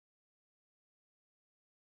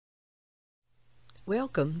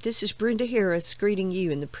Welcome. This is Brenda Harris greeting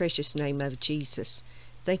you in the precious name of Jesus.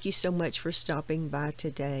 Thank you so much for stopping by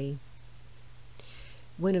today.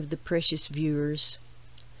 One of the precious viewers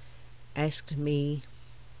asked me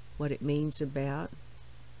what it means about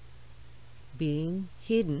being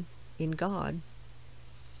hidden in God.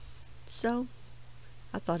 So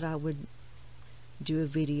I thought I would do a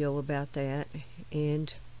video about that,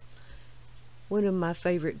 and one of my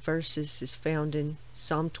favorite verses is found in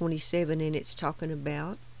Psalm 27, and it's talking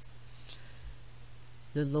about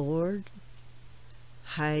the Lord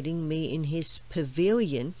hiding me in his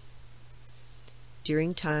pavilion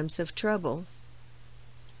during times of trouble.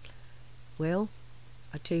 Well,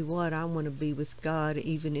 I tell you what, I want to be with God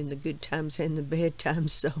even in the good times and the bad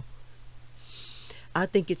times. So I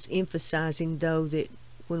think it's emphasizing, though, that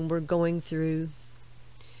when we're going through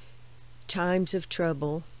times of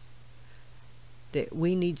trouble, that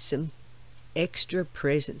we need some extra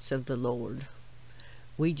presence of the Lord.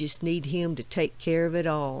 We just need him to take care of it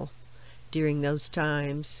all during those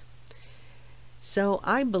times. So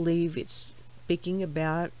I believe it's speaking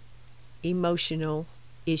about emotional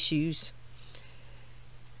issues,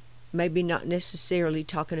 maybe not necessarily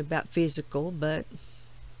talking about physical, but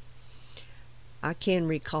I can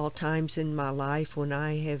recall times in my life when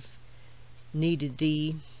I have needed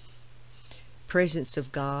the presence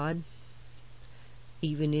of God,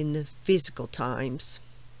 even in the physical times.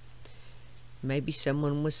 Maybe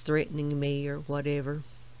someone was threatening me or whatever.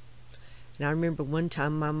 And I remember one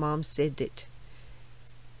time my mom said that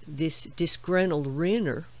this disgruntled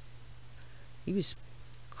renter, he was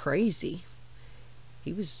crazy.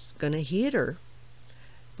 He was going to hit her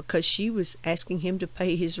because she was asking him to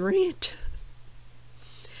pay his rent.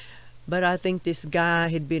 But I think this guy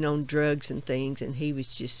had been on drugs and things, and he was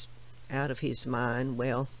just out of his mind.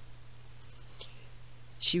 Well,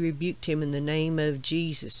 she rebuked him in the name of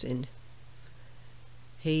Jesus, and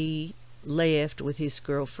he left with his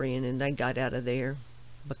girlfriend, and they got out of there.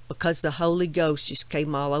 But because the Holy Ghost just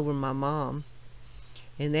came all over my mom.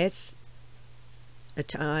 And that's a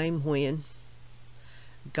time when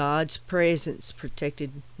God's presence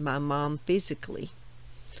protected my mom physically.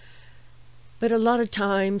 But a lot of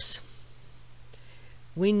times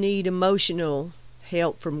we need emotional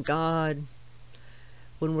help from God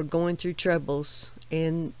when we're going through troubles.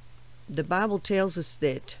 And the Bible tells us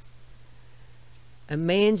that a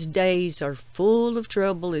man's days are full of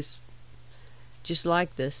trouble, is just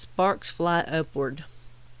like the sparks fly upward.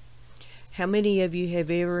 How many of you have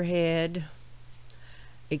ever had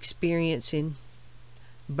experience in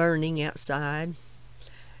burning outside?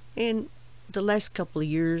 And the last couple of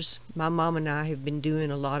years, my mom and I have been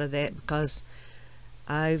doing a lot of that because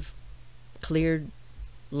I've cleared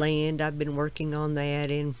land. I've been working on that,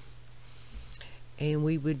 and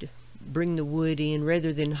we would bring the wood in.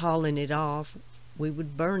 Rather than hauling it off, we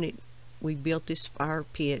would burn it. We built this fire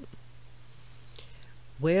pit.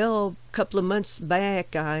 Well, a couple of months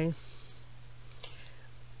back, I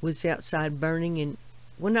was outside burning, and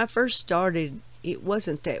when I first started, it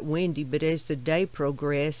wasn't that windy, but as the day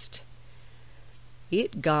progressed,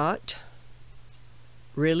 it got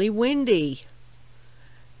really windy.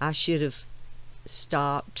 I should have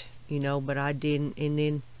stopped, but I didn't. And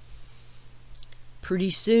then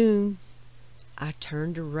pretty soon I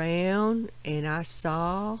turned around and I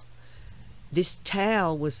saw this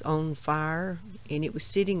towel was on fire, and it was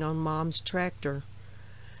sitting on Mom's tractor.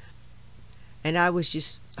 And I was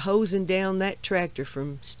just hosing down that tractor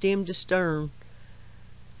from stem to stern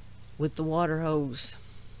with the water hose,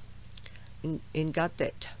 and got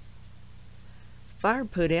that fire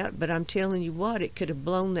put out. But I'm telling you what, it could have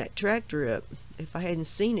blown that tractor up if I hadn't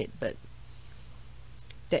seen it. But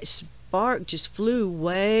that spark just flew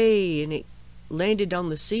away, and it landed on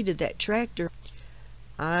the seat of that tractor.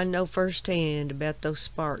 I know firsthand about those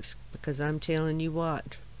sparks, because I'm telling you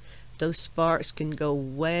what, those sparks can go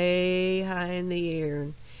way high in the air.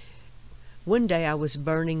 And one day I was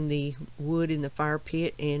burning the wood in the fire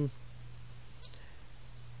pit, and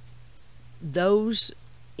those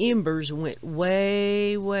embers went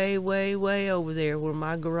way, way, way, way over there where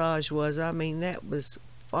my garage was. I mean, that was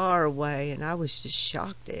far away, and I was just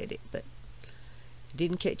shocked at it, but it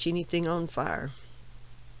didn't catch anything on fire.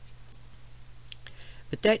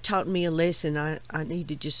 But that taught me a lesson. I need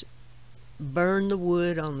to just burn the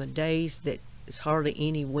wood on the days that there's hardly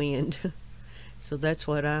any wind. So that's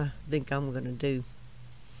what I think I'm going to do.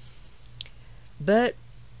 But,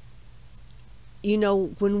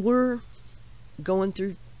 when we're going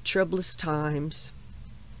through troublous times,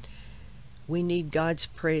 we need God's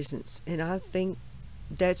presence. And I think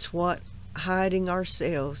that's what hiding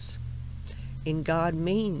ourselves in God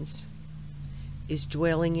means, is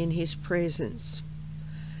dwelling in his presence.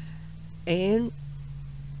 And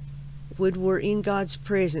when we're in God's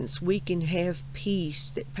presence, we can have peace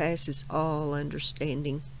that passes all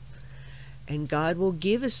understanding. And God will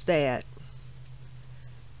give us that.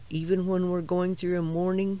 Even when we're going through a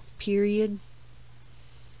mourning period.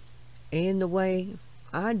 And the way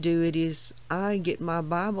I do it is I get my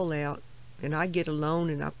Bible out and I get alone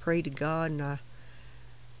and I pray to God, and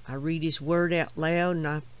I read His Word out loud, and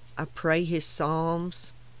I pray His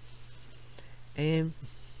Psalms. And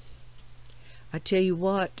I tell you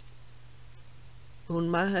what, when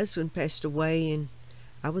my husband passed away and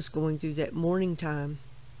I was going through that mourning time,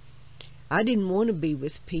 I didn't want to be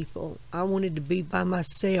with people. I wanted to be by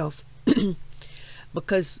myself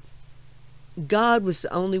because God was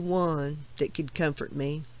the only one that could comfort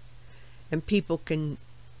me. And people can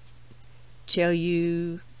tell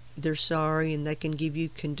you they're sorry and they can give you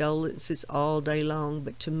condolences all day long,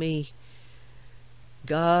 but to me,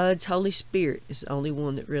 God's Holy Spirit is the only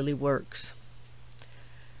one that really works.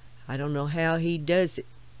 I don't know how He does it,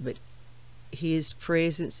 but His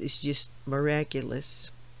presence is just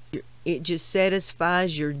miraculous. It just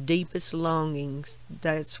satisfies your deepest longings.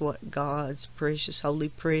 That's what God's precious holy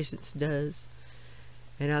presence does.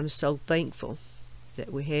 And I'm so thankful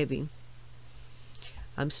that we have Him.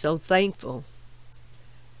 I'm so thankful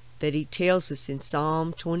that He tells us in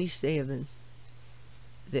Psalm 27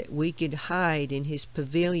 that we could hide in His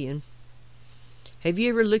pavilion. Have you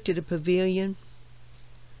ever looked at a pavilion?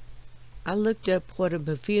 I looked up what a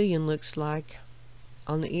pavilion looks like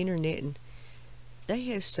on the internet, and they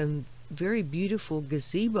have some very beautiful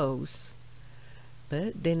gazebos.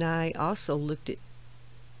 But then I also looked at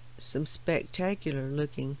some spectacular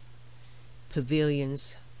looking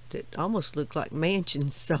pavilions that almost look like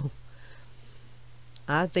mansions. So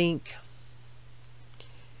I think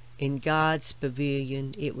in God's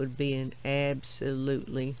pavilion it would be an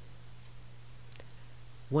absolutely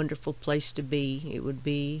wonderful place to be. It would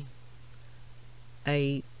be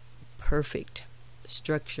a perfect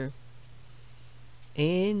structure.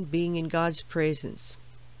 And being in God's presence,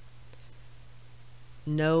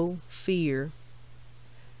 no fear.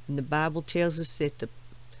 And the Bible tells us that the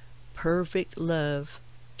perfect love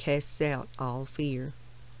casts out all fear.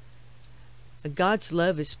 God's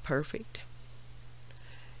love is perfect.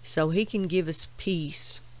 So He can give us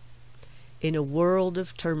peace in a world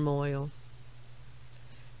of turmoil,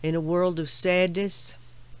 in a world of sadness,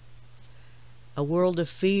 a world of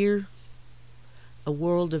fear, a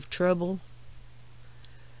world of trouble.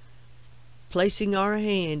 Placing our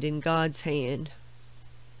hand in God's hand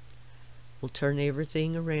will turn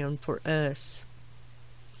everything around for us.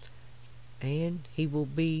 And He will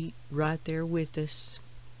be right there with us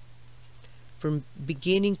from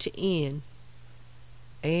beginning to end.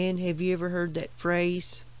 And have you ever heard that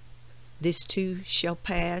phrase, "This too shall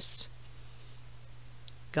pass"?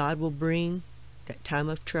 God will bring that time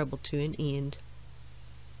of trouble to an end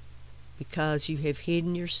because you have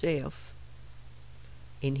hidden yourself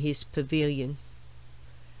in His pavilion.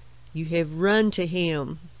 You have run to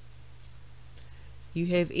Him. You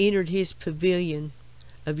have entered His pavilion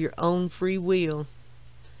of your own free will,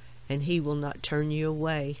 and He will not turn you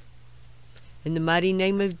away. In the mighty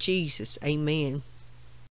name of Jesus, amen.